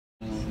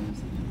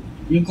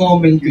yung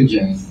comment ko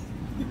dyan,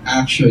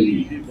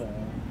 actually,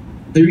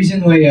 the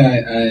reason why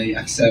I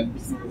accept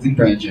the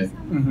project,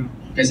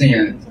 kasi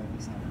nga,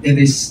 it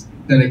is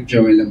direct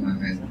Joel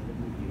Lamangan.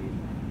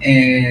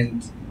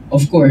 And,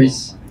 of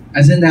course,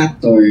 as an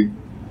actor,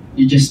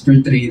 you just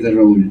portray the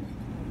role.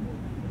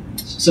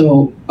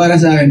 So, para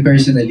sa akin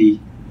personally,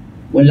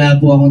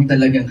 wala po akong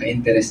talagang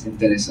ka-interest on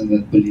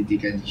that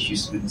political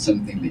issues with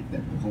something like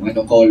that. Kung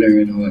ano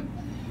color, ano what.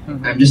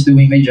 I'm just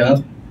doing my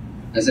job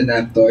as an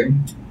actor.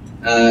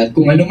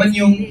 Kung ano man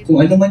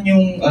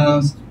yung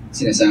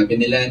sinasabi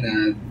nila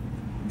na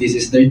this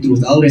is their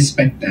truth, I'll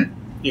respect that.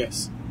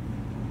 Yes.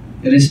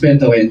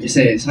 Respeto ko yan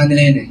kasi sa kanila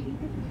yan eh.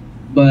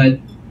 But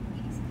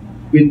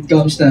when it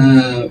comes na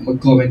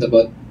mag-comment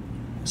about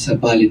sa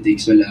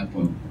politics, wala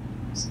akong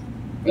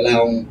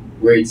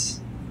words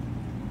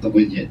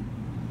tungkol yan.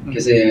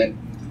 Kasi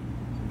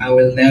I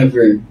will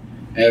never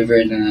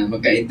ever na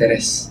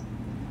magka-interest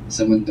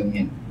sa mundong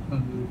yan.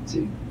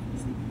 So,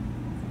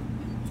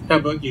 how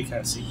about you,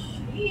 Cassie?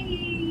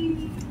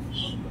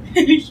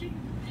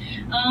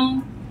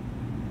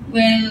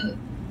 Well,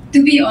 to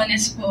be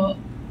honest po,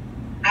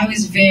 I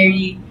was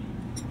very,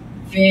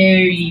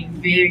 very,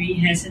 very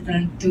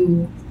hesitant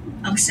to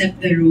accept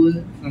the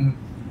role.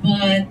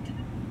 But,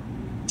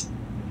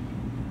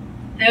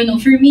 I don't know,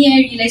 for me,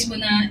 I realized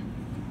po na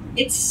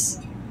it's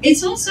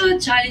also a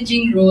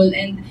challenging role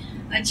and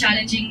a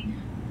challenging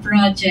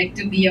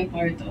project to be a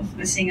part of.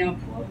 Kasi nga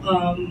po,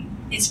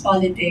 it's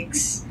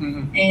politics.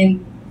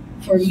 And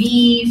for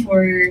me,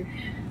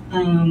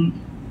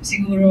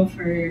 siguro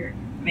for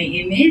my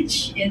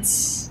image,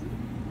 it's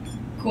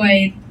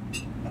quite,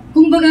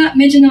 kumbaga,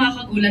 medyo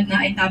nakakagulat na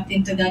I tapped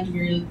into that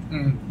world.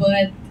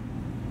 But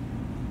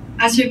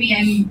as for me,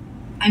 I'm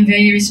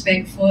very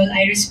respectful.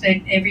 I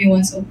respect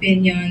everyone's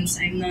opinions.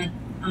 I'm not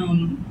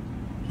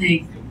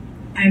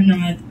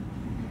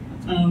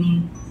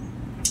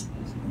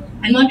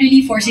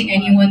really forcing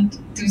anyone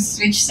to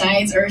switch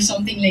sides or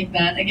something like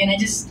that. Again, I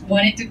just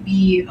wanted to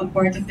be a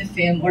part of the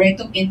film, or I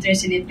took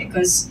interest in it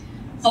because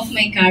of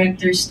my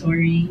character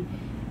story.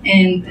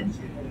 And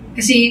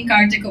kasi yung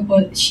character ko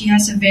po, she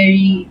has a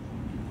very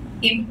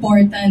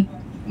important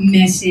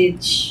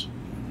message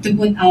to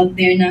put out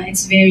there na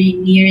it's very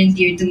near and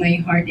dear to my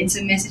heart. It's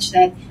a message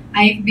that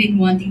I've been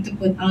wanting to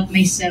put out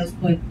myself,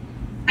 but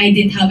I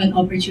didn't have an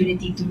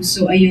opportunity to.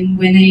 So ayun,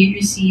 when I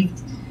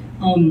received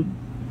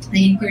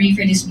the inquiry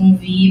for this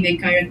movie, my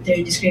character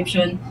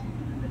description,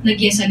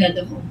 nag-yes agad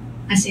ako.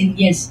 As in,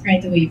 yes,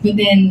 right away. But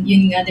then,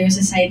 yun nga, there was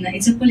a side na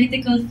it's a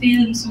political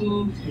film,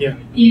 so, yeah.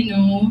 You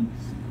know,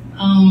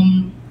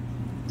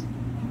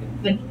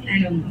 but I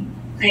don't know.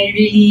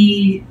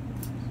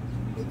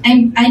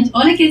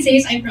 All I can say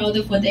is I'm proud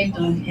of what I've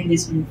done in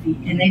this movie,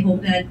 and I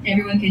hope that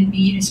everyone can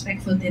be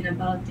respectful din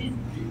about it.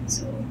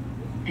 So,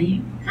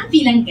 ayun.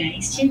 Happy lang,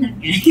 guys. Chill lang,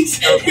 guys.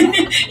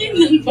 Yun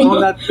lang po. Well,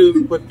 not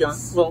to put you on,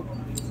 well,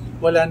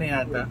 wala na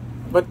yata.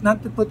 But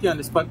not to put you on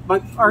the spot,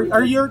 but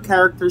are your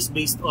characters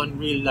based on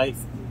real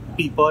life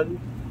people?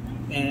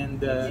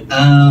 And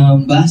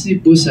base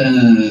po sa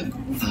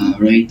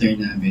writer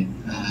namin,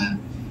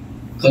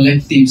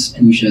 collectives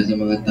po siya sa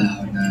mga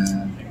tao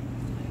na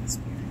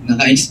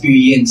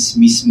naka-experience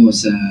mismo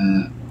sa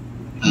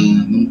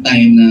nung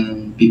time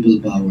ng people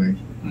power.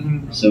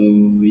 So,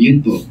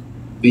 yun po.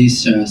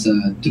 Based siya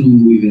sa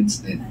true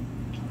events din.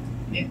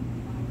 Yeah.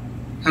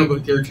 How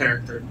about your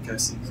character,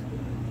 Cassie?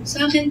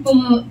 Sa akin po,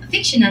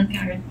 fictional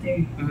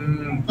character.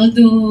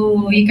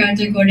 Although, yung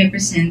character ko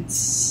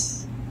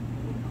represents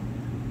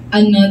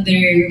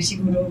another,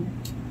 siguro,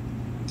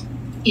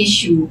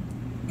 issue.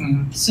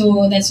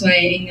 So, that's why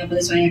I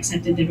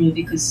accepted the role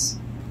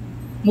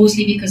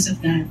mostly because of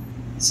that.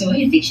 So,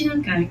 yung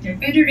fictional character,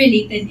 pero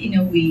related in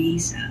a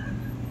way sa,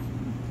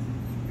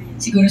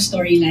 siguro,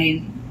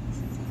 storyline.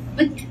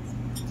 But,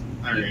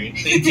 alright,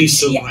 thank you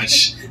so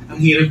much. Ang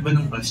hirap ba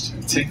ng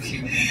question? Thank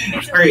you.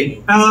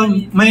 Alright,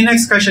 my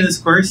next question is,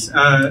 of course,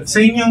 sa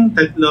inyong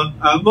tatlo,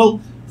 well,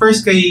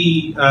 first kay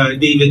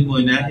David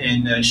muna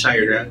and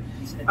Shaira.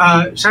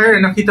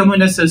 Shaira, nakita mo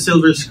na sa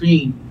silver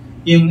screen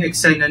yung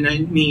eksena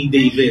ni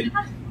David.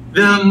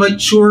 The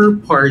mature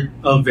part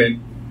of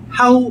it,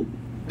 how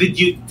did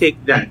you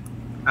take that?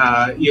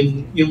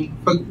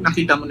 Yung pag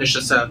nakita mo na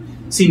siya sa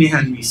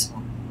sinehan mismo?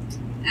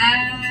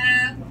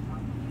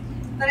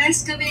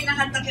 Parehas kami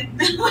nakatakip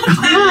na.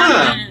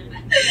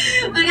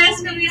 Parehas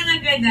kami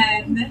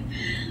nakaganan.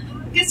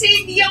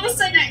 Kasi hindi ako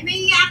sanay.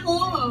 Naiiyak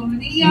ako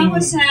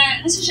sa...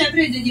 Kasi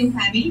syempre, doon yung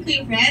family ko,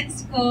 yung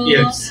friends ko.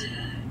 Yes.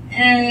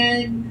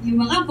 And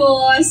yung mga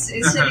boss,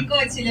 sa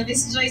likod, sila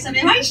Miss Joy,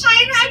 sabi, "Hi,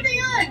 Shaira, ano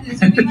yun?"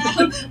 Sabi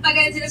pag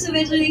sila, so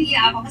medyo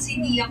naiiyak ako kasi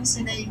hindi ako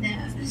sanay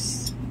na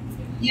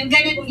yung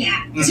ganun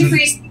niya. Kasi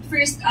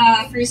first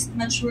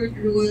matured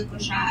role ko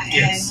siya.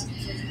 Yes.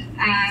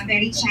 And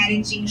very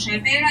challenging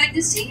siya. Pero at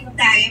the same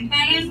time,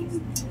 parang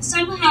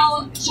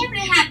somehow, syempre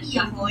happy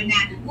ako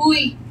na,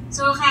 uy,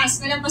 so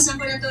wakas,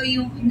 nalampasan ko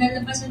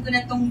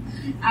na tong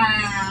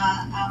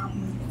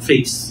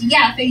face.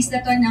 Yeah, face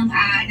na to ng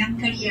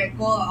career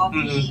ko.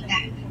 Okay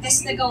na.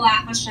 Tapos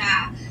nagawa ko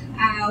siya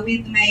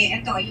with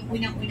yung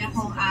unang-una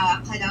kong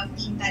ka-love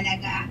team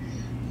talaga,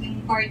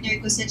 yung partner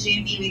ko sa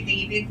GMA with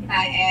David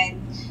pa, and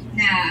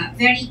na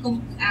very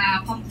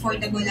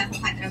comfortable ako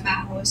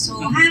katrabaho.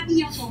 So,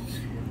 happy ako.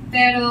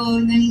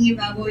 Pero,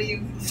 nangingibabaw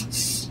yung,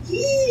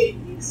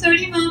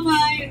 sorry mama,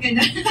 yung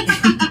gano'n.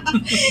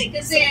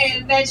 Kasi,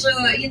 medyo,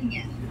 yun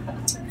nga.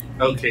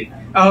 Okay.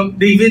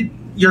 David,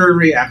 your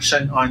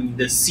reaction on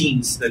the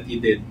scenes that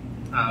you did?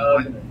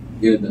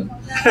 Good.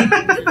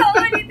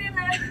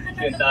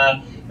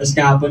 Tapos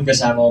kahapon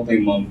kasama ko pa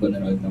yung mom ko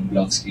nanood ng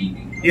block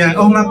screening. Yeah,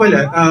 nga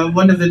pala.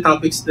 One of the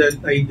topics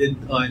that I did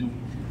on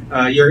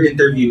your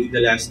interview the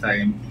last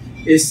time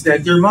is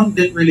that your mom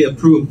didn't really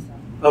approve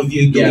of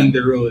you doing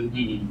the role.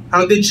 Mm-hmm.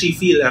 How did she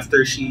feel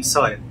after she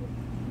saw it?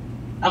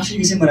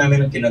 Actually, kasi marami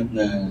nang kinat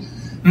na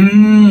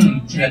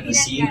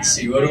scenes.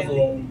 Siguro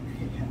kung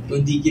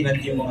di kinat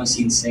yung mga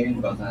scenes na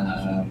yun, baka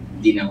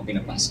di na ako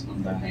pinapasok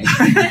ng bahay.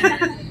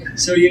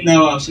 So yun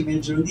na, actually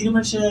medyo, hindi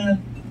naman siya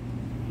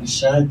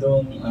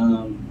masyadong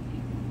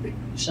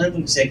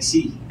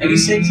sexy. I mean,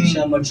 sexy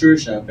siya, mature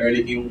siya, pero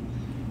like yung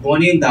kung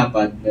ano yung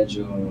dapat,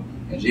 medyo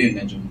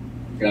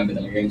grabe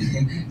talaga yun.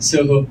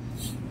 So,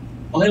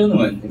 okay lang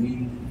naman. I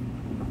mean,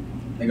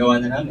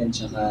 nagawa na namin,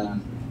 tsaka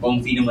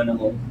comfy naman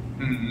ako.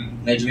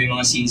 Medyo may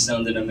mga scenes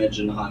na doon na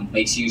medyo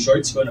naka-maiksi yung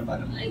shorts ko na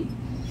parang, gano'n,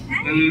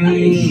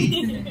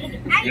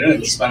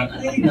 tapos parang,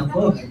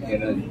 nako,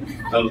 gano'n.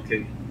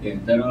 Okay. Yeah,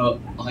 pero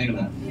okay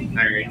naman.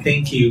 Alright,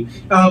 thank you.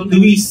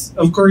 Luis,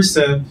 of course,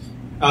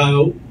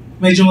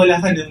 medyo wala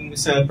ka dun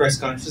sa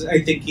press conference. I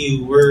think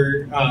you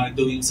were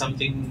doing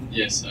something.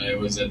 Yes, I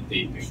was at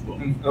taping po.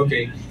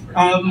 Okay.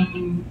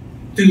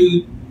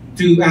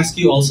 To ask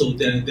you also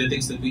the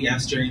things that we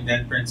asked during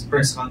that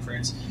press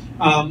conference,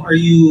 are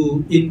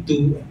you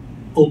into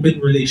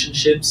open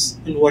relationships,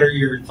 and what are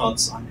your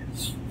thoughts on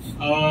it?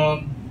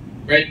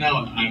 Right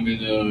now, I'm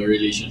in a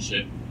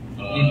relationship,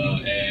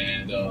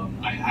 and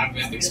I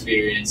haven't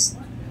experienced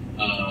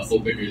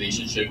open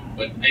relationship.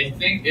 But I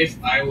think if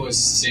I was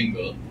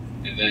single,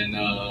 and then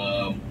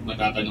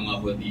matatanong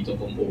ako dito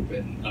kung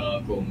open,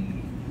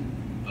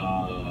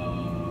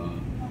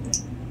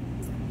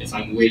 if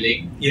I'm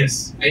willing.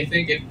 Yes. I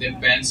think it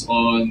depends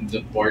on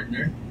the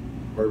partner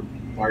or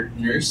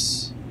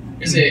partners.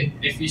 Kasi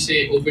if you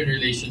say open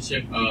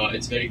relationship,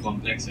 it's very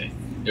complex.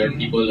 There are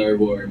people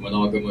who are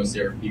monogamous.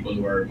 There are people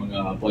who are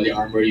mga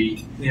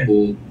polyamory,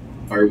 who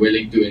are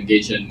willing to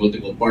engage in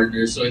multiple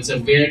partners. So it's a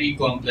very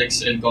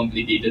complex and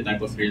complicated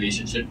type of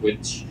relationship,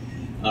 which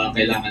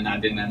kailangan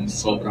natin ng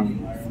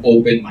sobrang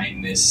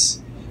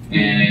open-mindedness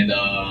and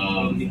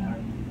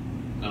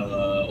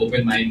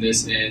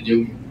open-mindedness, and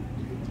yung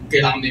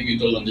kailangan may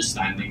mutual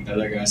understanding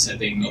talaga,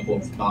 setting up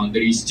of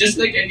boundaries, just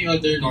like any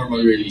other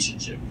normal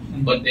relationship.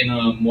 But in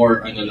a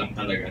more lang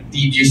talaga,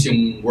 tedious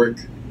yung work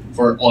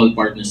for all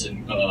partners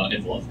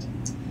involved.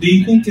 Do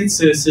you think it's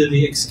a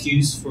silly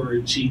excuse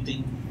for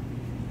cheating?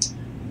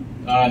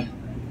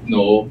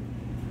 No.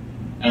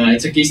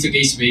 It's a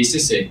case-to-case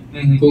basis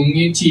Kung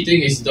yung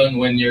cheating is done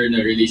when you're in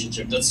a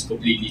relationship, that's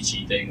completely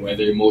cheating.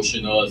 Whether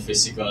emotional,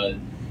 physical,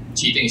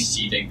 cheating is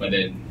cheating pa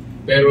din.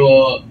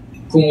 Pero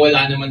kung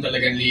wala naman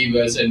talagang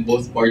labels and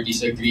both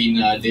parties agree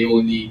na they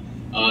only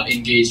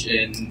engage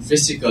in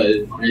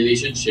physical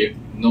relationship,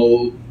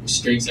 no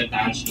strings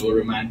attached, no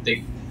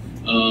romantic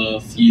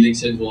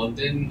feelings involved,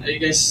 then I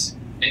guess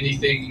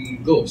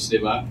anything goes,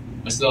 di ba?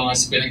 As long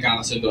as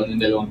pinagkakasundoan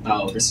ng dalawang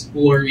tao. Kasi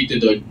who are we to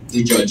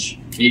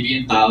judge? Maybe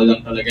yung tao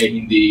lang talaga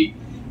hindi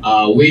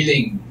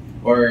willing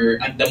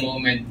or at the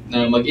moment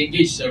na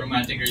mag-engage sa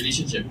romantic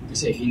relationship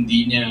kasi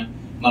hindi niya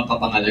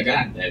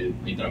mapapangalagaan dahil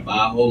may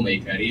trabaho,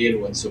 may career,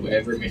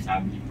 whatsoever, may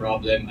family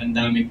problem, ang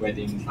daming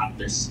pwedeng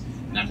factors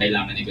na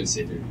kailangan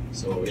i-consider.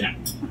 So, yeah.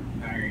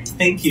 Alright.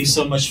 Thank you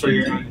so much for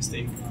your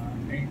honesty.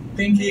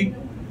 Thank you.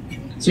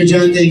 Sir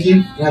John, thank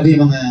you. Grabe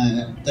yung mga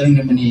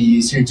tanong naman ni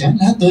Sir John.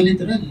 Lahat to,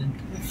 literal.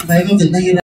 Tayo ko,